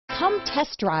Come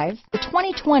test drive the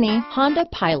 2020 Honda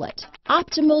Pilot.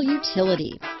 Optimal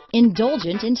utility,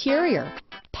 indulgent interior,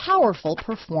 powerful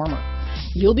performer.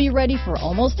 You'll be ready for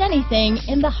almost anything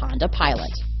in the Honda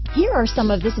Pilot. Here are some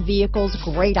of this vehicle's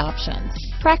great options: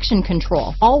 traction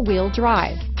control, all-wheel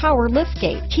drive, power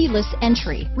liftgate, keyless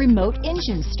entry, remote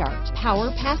engine start,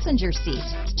 power passenger seat,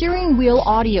 steering wheel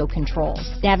audio controls,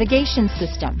 navigation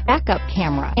system, backup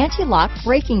camera, anti-lock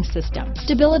braking system,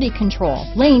 stability control,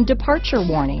 lane departure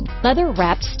warning,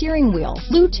 leather-wrapped steering wheel,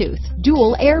 Bluetooth,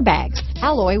 dual airbags,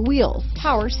 alloy wheels,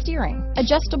 power steering,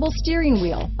 adjustable steering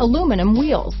wheel, aluminum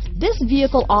wheels. This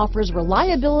vehicle offers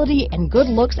reliability and good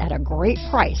looks at a great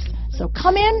price. So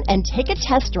come in and take a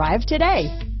test drive today.